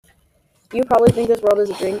You probably think this world is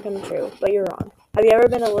a dream come true, but you're wrong. Have you ever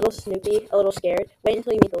been a little snoopy, a little scared? Wait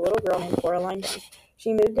until you meet the little girl named Coraline Dunn.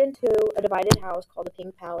 She moved into a divided house called the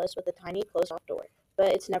Pink Palace with a tiny closed-off door,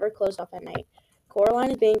 but it's never closed off at night.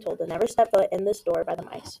 Coraline is being told to never step foot in this door by the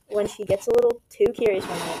mice. When she gets a little too curious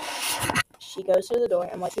one night, she goes through the door,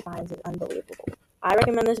 and what she finds is unbelievable. I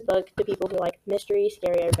recommend this book to people who like mystery,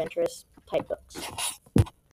 scary, adventurous type books.